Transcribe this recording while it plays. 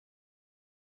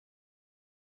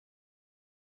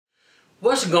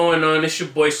What's going on? It's your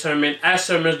boy Sermon, at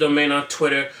Sermon's Domain on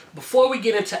Twitter. Before we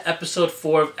get into episode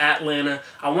 4 of Atlanta,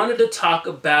 I wanted to talk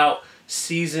about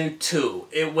season 2.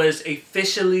 It was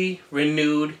officially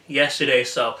renewed yesterday,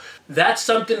 so that's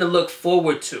something to look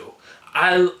forward to.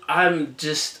 I'm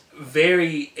just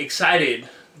very excited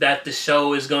that the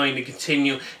show is going to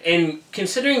continue, and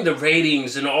considering the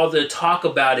ratings and all the talk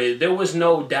about it, there was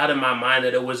no doubt in my mind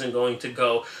that it wasn't going to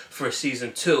go for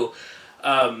season 2.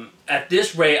 At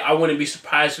this rate, I wouldn't be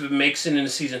surprised if it makes it into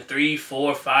season 3,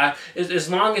 4, 5. As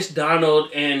long as Donald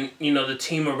and the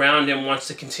team around him wants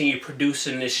to continue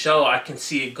producing this show, I can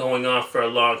see it going on for a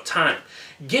long time.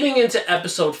 Getting into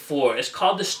episode 4, it's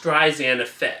called the Streisand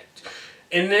effect.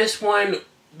 In this one,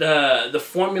 the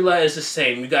formula is the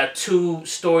same. You got two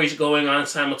stories going on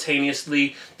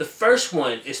simultaneously. The first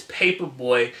one is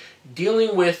Paperboy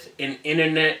dealing with an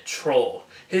internet troll.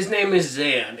 His name is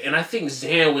Zan, and I think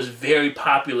Zan was very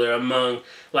popular among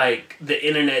the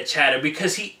internet chatter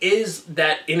because he is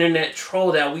that internet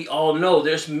troll that we all know.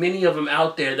 There's many of them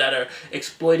out there that are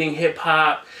exploiting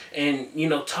hip-hop and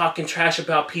talking trash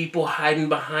about people, hiding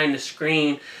behind the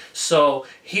screen. So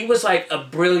he was like a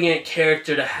brilliant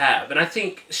character to have, and I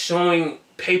think showing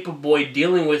Paperboy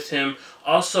dealing with him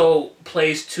also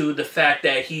plays to the fact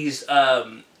that he's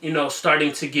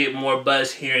starting to get more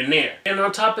buzz here and there. And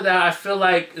on top of that, I feel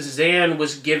like Zan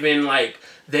was given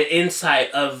the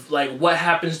insight of what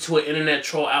happens to an internet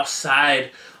troll outside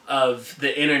of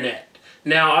the internet.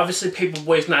 Now, obviously,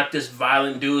 Paperboy's not this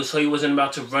violent dude, so he wasn't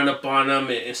about to run up on him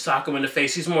and sock him in the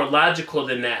face. He's more logical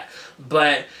than that.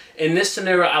 But in this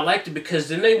scenario, I liked it because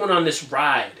then they went on this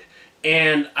ride.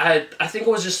 And I think it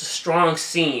was just a strong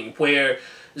scene where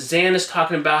Zan is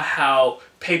talking about how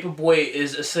Paperboy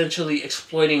is essentially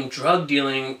exploiting drug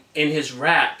dealing in his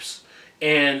raps.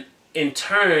 And in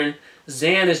turn,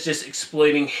 Zan is just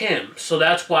exploiting him. So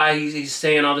that's why he's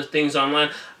saying all the things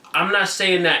online. I'm not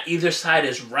saying that either side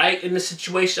is right in the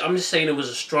situation. I'm just saying it was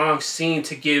a strong scene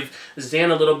to give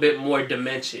Zan a little bit more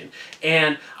dimension.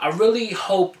 And I really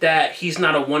hope that he's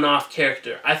not a one-off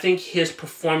character. I think his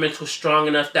performance was strong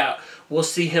enough that we'll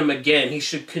see him again. He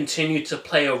should continue to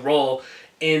play a role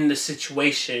in the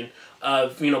situation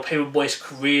of Paperboy's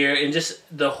career and just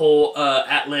the whole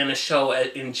Atlanta show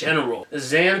in general.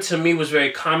 Zan to me was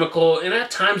very comical, and at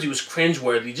times he was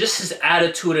cringeworthy, just his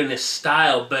attitude and his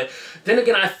style. But then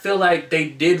again, I feel like they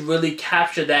did really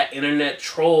capture that internet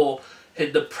troll,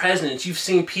 the presence. You've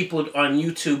seen people on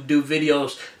YouTube do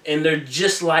videos and they're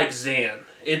just like Zan.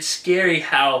 It's scary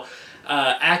how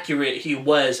accurate he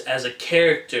was as a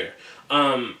character.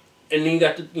 And then you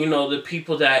got the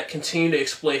people that continue to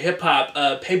exploit hip-hop.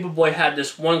 Paperboy had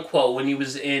this one quote when he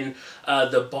was in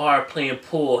the bar playing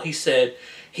pool. He said,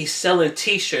 he's selling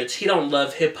t-shirts. He don't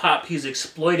love hip-hop. He's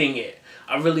exploiting it.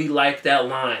 I really like that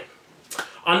line.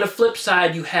 On the flip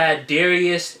side, you had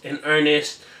Darius and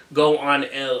Earnest go on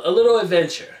a little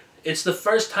adventure. It's the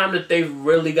first time that they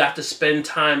really got to spend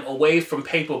time away from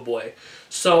Paperboy.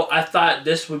 So I thought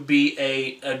this would be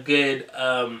a good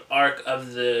arc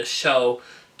of the show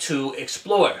to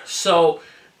explore. So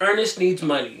Earnest needs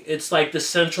money. It's like the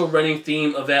central running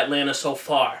theme of Atlanta so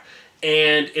far.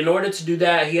 And in order to do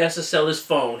that, he has to sell his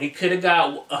phone. He could have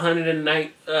got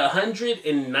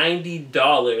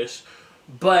 $190,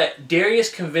 but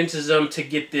Darius convinces him to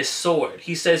get this sword.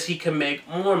 He says he can make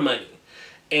more money.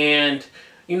 And,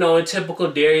 in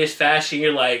typical Darius fashion,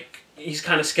 you're like, he's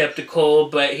kind of skeptical,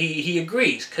 but he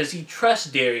agrees because he trusts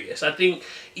Darius. I think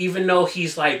even though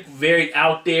he's very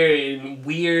out there and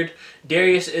weird,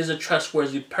 Darius is a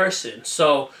trustworthy person.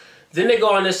 So then they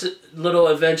go on this little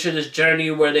adventure, this journey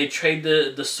where they trade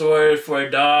the sword for a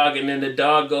dog, and then the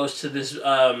dog goes to this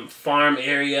farm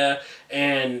area,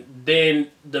 and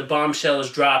then the bombshell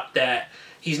is dropped that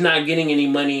he's not getting any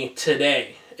money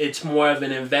today. It's more of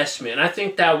an investment. I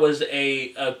think that was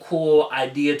a cool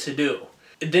idea to do.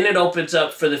 Then it opens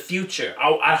up for the future.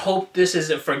 I hope this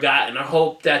isn't forgotten. I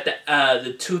hope that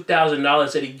the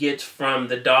 $2,000 that he gets from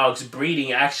the dog's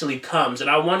breeding actually comes. And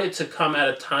I want it to come at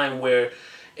a time where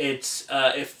it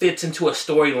fits into a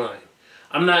storyline.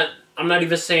 I'm not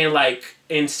even saying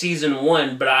in season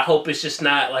 1, but I hope it's just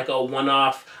not a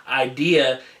one-off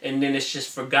idea and then it's just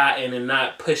forgotten and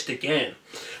not pushed again.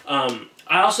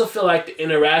 I also feel like the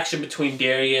interaction between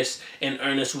Darius and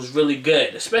Earnest was really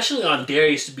good, especially on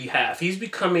Darius' behalf. He's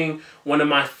becoming one of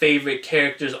my favorite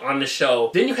characters on the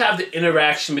show. Then you have the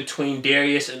interaction between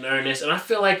Darius and Earnest, and I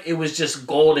feel like it was just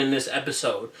gold in this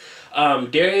episode.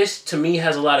 Darius, to me,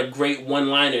 has a lot of great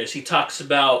one-liners. He talks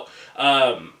about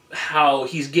how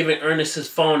he's giving Earnest his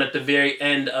phone at the very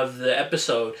end of the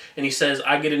episode, and he says,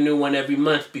 I get a new one every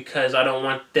month because I don't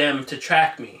want them to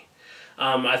track me.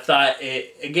 I thought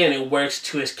it works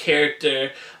to his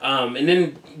character. And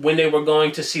then when they were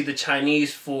going to see the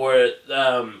Chinese for,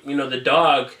 the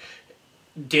dog,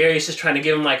 Darius is trying to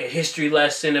give him like a history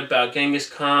lesson about Genghis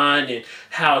Khan and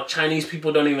how Chinese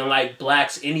people don't even like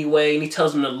blacks anyway. And he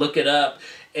tells him to look it up.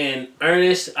 And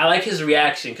Earnest, I like his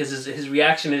reaction because his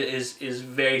reaction is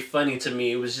very funny to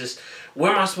me. It was just,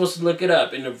 where am I supposed to look it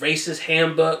up? In the racist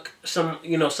handbook? Something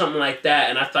like that.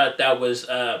 And I thought that was,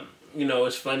 it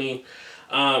was funny.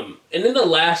 And then the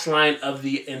last line of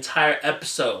the entire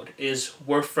episode is,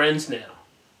 "We're friends now."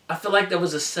 I feel like that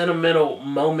was a sentimental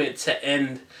moment to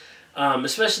end,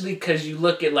 especially because you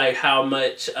look at like how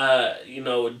much,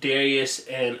 Darius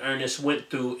and Earnest went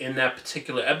through in that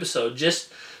particular episode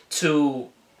just to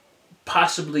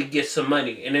possibly get some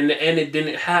money. And in the end, it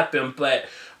didn't happen, but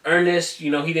Earnest, he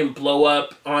didn't blow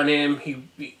up on him. He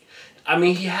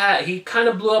kind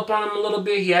of blew up on him a little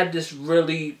bit. He had this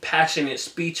really passionate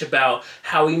speech about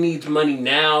how he needs money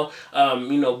now.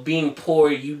 Being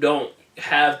poor, you don't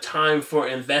have time for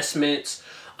investments.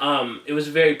 It was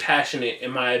very passionate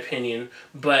in my opinion,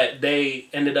 but they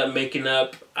ended up making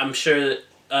up. I'm sure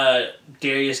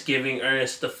Darius giving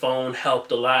Earnest the phone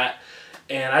helped a lot.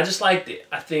 And I just liked it.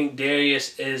 I think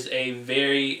Darius is a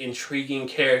very intriguing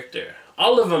character.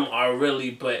 All of them are really,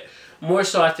 but more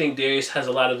so I think Darius has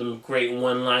a lot of them great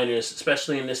one-liners,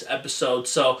 especially in this episode.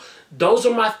 So those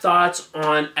are my thoughts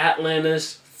on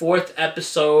Atlanta's 4th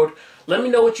episode. Let me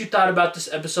know what you thought about this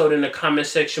episode in the comment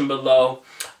section below.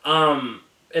 And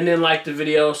then like the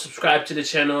video, subscribe to the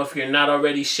channel if you're not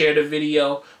already, share the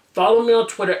video. Follow me on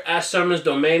Twitter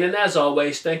 @SermonsDomain, and as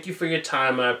always, thank you for your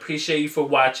time. I appreciate you for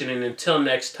watching, and until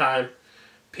next time,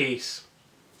 peace.